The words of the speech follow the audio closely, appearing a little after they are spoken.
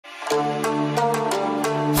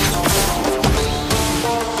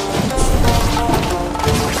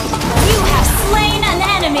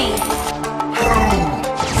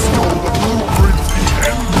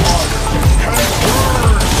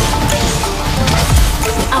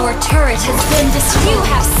turret has been destroyed. You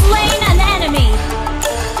have slain an enemy.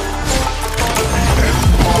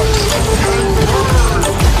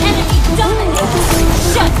 Enemy dominates.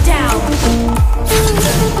 Shut down.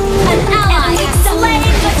 An ally has slain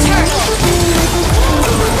the turtle.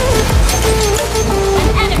 An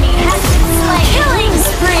enemy has been slain. Killing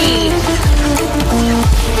spree.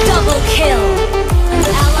 Double kill. An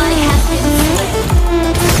ally has been slain.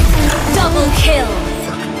 Double kill.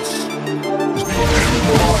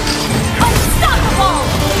 Unstoppable!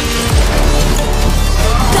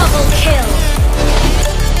 Double kill!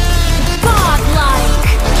 Godlike!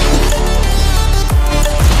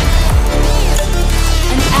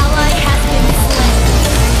 An ally has been slain.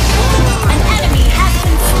 An enemy has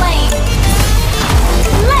been slain.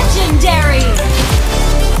 Legendary!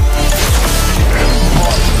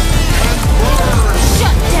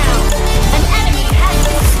 Shut down! An enemy has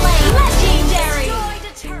been slain. Legendary!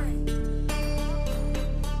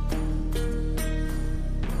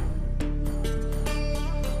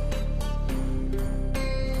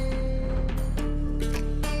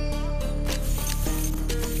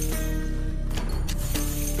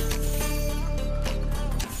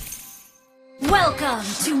 Welcome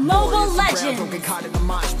to Mobile Legends!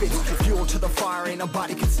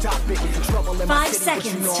 5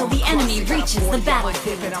 seconds till the enemy reaches the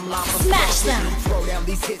battlefield. Smash them!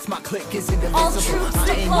 All troops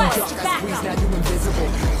deployed to back up!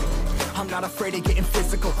 I'm not afraid of getting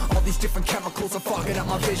physical. All these different chemicals are fogging up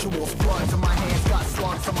my visuals. Bloods on my hands, got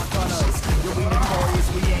slugs on my gunners. Yo, we notorious,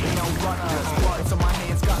 we ain't no runners. Bloods on my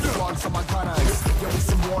hands, got slugs on my gunners. Yo, we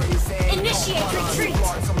some warriors and initiate retreat.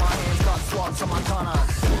 Bloods on my hands, got slugs on my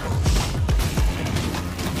gunners.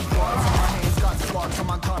 Bloods on my hands, got slugs on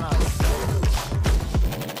my gunners.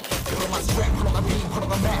 Put on my strap, put on my beam, put on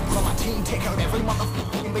the map, put on my team, take out every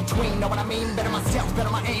motherfucker in between. Know what I mean? Better myself,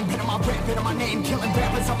 better my aim, better my rap, better my name. Killing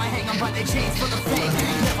rappers on my hang, I'm by their chains for the fame.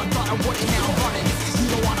 Never thought I would, now I'm running. You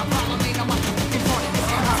don't wanna follow me, I'm up in front of this.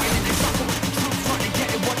 I'm hurrying in the shuffle with the troops, trying to get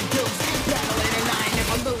it what it does. Battling and I ain't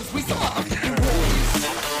never lose, we some motherfucking warriors.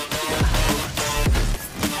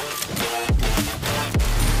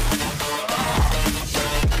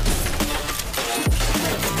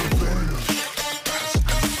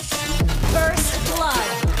 First blood.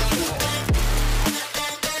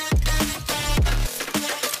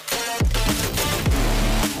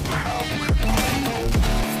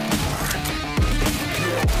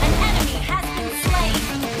 An enemy has been slain.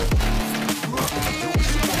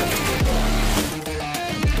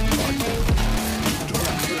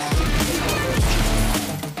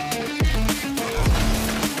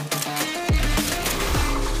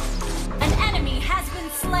 An enemy has been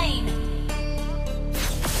slain.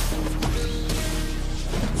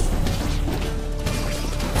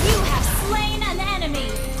 You have slain an enemy!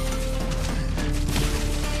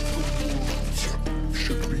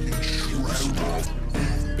 Should be enshrouded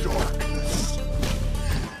in darkness.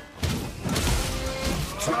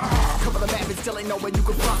 Cover the map and still ain't know where you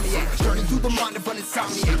can find me at. Journey through the mind of an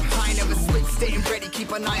insomniac. I ain't never sleep, staying ready,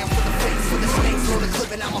 keep an eye out for the fakes. For the snakes, roll the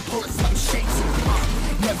clip and I'ma pull it, something shakes.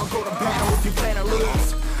 Never go to battle if you plan to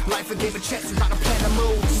lose. Life a game of chess and not a plan of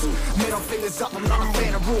moves. Middle fingers up, I'm not a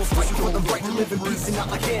fan of rules. Fighting for the right to live in peace and not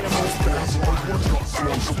like animals. An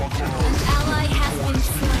ally has been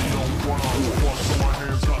slain.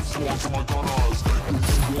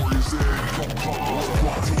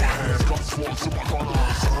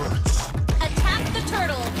 Attack the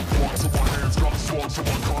turtle!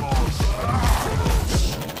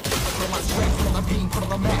 Put on my strap, put on my beam, put on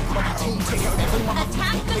the map, put on my team, take out everyone.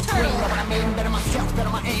 Attack the turtle! Know what I mean? Better myself, better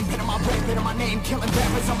my aim, better my rap, better my name. Killing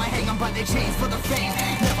rappers on my hang, I'm by their chains for the fame.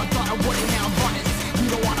 Never thought I would, now I'm running. You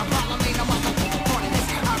don't wanna follow me, I'm up in front of this.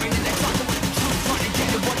 I ran in the jungle with the truth, trying to get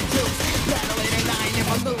it what it does. Battling and I ain't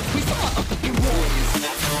never lose, we some motherfucking warriors.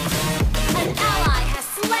 An ally has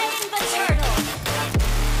slain the turtle!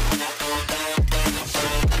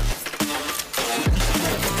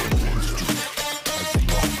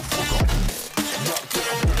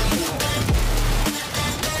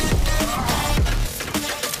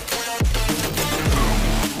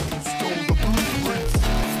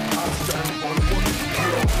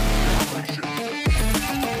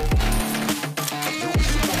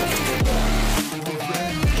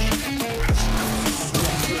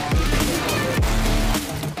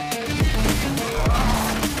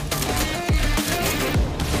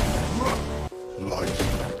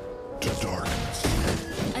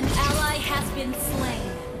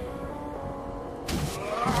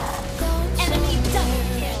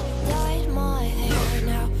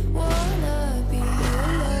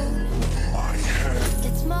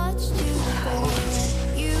 Much too bold.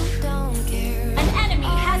 You don't care. An enemy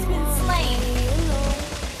has been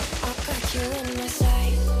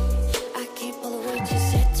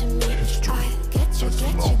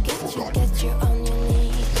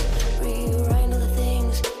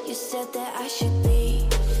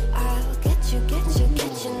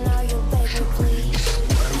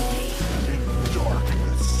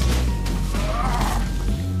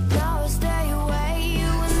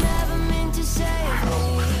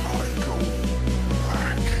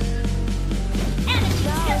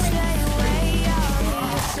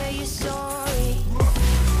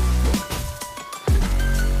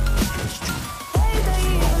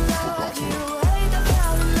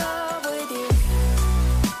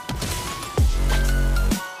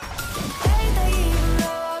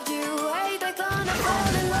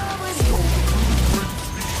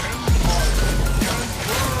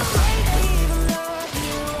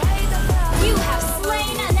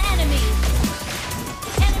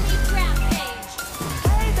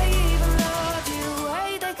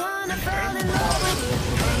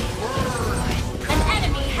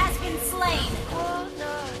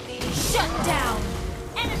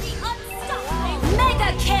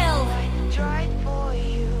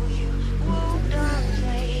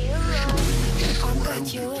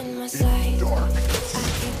got you in my sight. I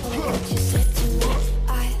can't believe what you said to me.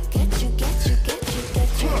 I get you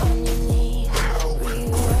on your knees. We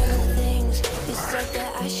were the things you said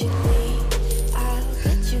that I should be. I'll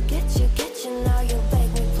get you, now you beg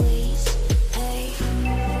me please. Hey.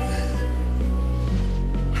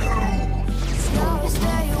 No,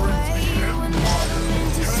 stay away, you were never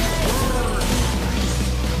meant to say.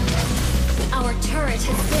 Our turret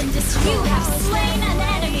has been destroyed. You have slain an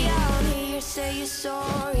enemy. Out here, say you're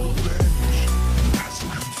sorry.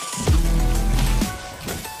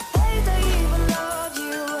 Hate I even loved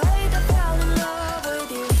you, hate I fell in love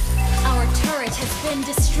with you. Our turret has been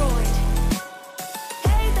destroyed.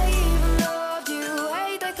 Hate I even loved you,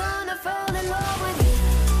 hate I kinda fell in love with you.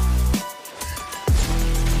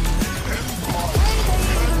 Hate I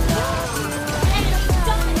even loved you, hate I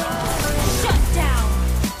fell in love with you. Shut down.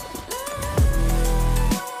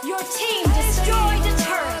 Your team destroyed a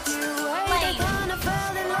turret. Hate I kinda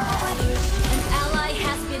fell in love with you. An ally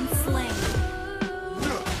has been slain.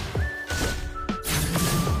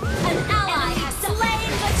 An ally has slain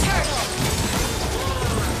the turtle.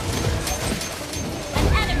 An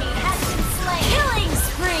enemy has been slain. Killing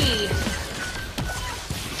spree.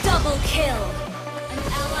 Double kill. An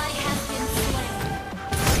ally has been slain.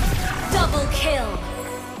 Double kill.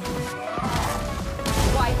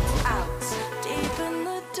 Wiped out. Deep in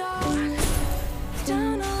the dark,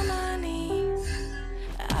 down on my knees,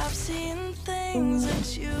 I've seen things that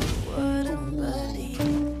you wouldn't believe.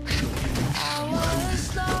 I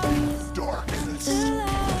was lost until I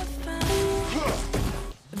found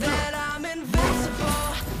that I'm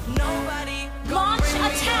invincible. Nobody gonna Launch bring me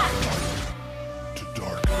attack. To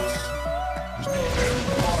darkness is the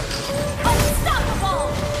empire. Unstoppable.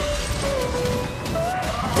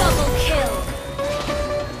 Double kill.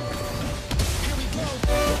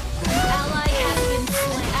 Ally has been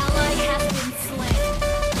slain. Ally has been slain.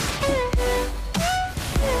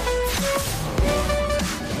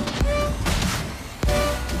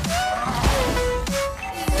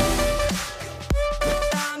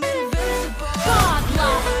 I'm invincible. Godlike.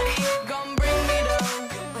 Nobody gonna bring me down.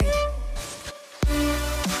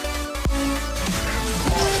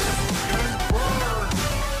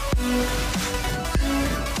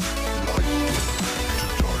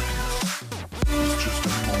 It's just a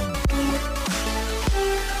moment away.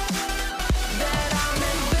 That I'm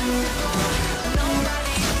invincible.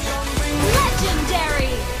 Nobody gonna bring me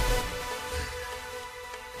Legendary.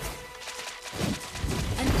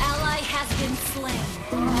 An ally has been slain.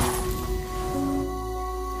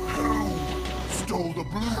 Who stole the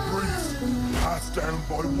blueprints passed down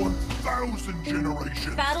by 1,000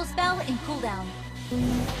 generations? Battle spell in cooldown.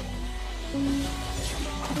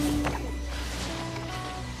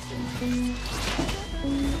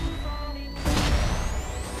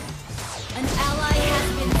 An ally has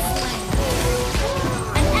been slain.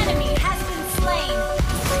 An enemy has been slain.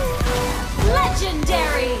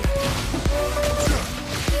 Legendary.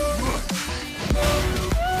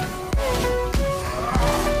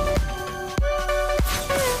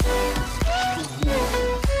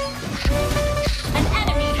 An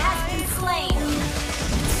enemy has been slain.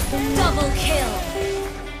 Double kill.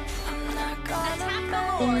 I'm not gonna Attack the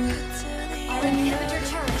make Lord. it to the Our end.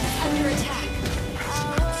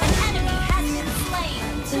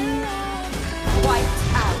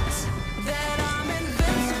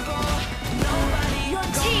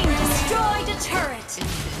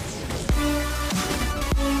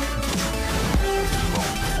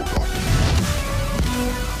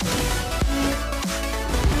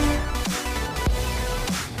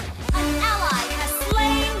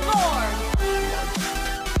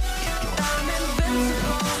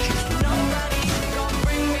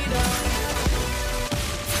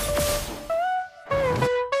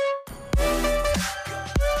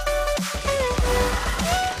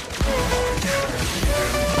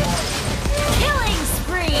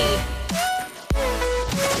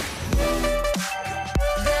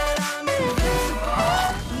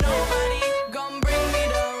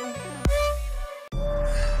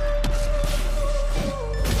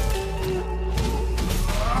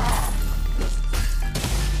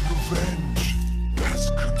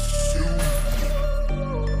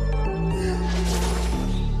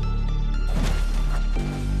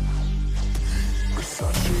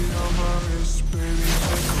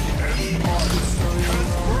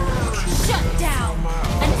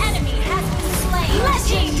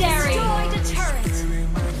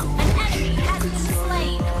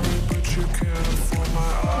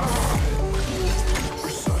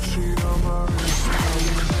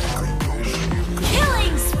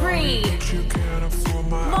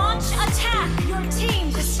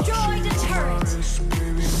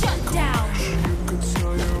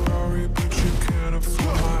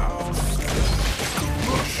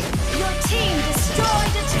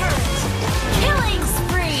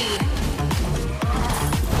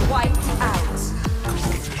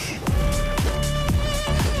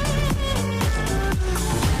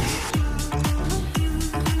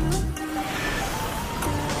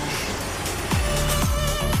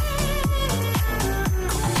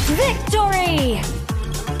 Victory!